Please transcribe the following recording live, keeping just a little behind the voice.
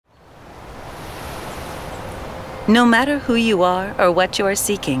No matter who you are or what you are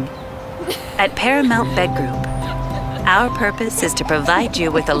seeking, at Paramount Bed Group, our purpose is to provide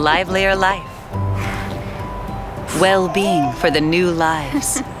you with a livelier life. Well-being for the new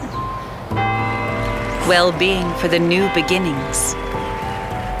lives. Well-being for the new beginnings.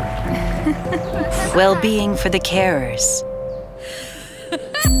 Well-being for the carers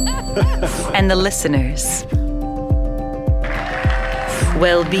and the listeners.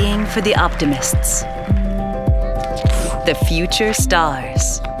 Well-being for the optimists, the future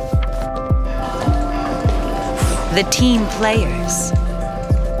stars, the team players,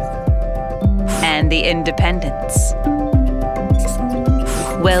 and the independents.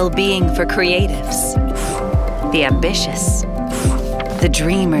 Well-being for creatives, the ambitious, the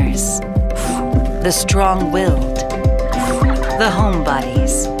dreamers, the strong-willed, the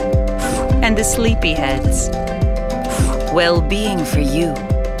homebodies, and the sleepyheads. Well-being for you,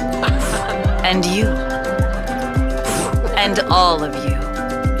 and you, and all of you.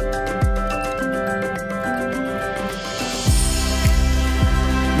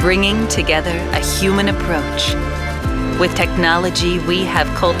 Bringing together a human approach with technology we have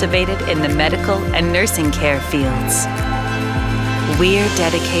cultivated in the medical and nursing care fields. We're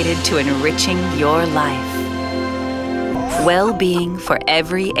dedicated to enriching your life. Well-being for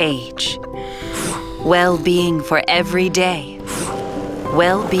every age. Well-being for every day.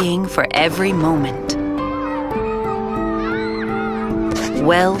 Well-being for every moment.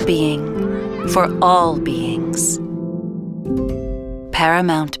 Well-being for all beings.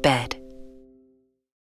 Paramount Bed.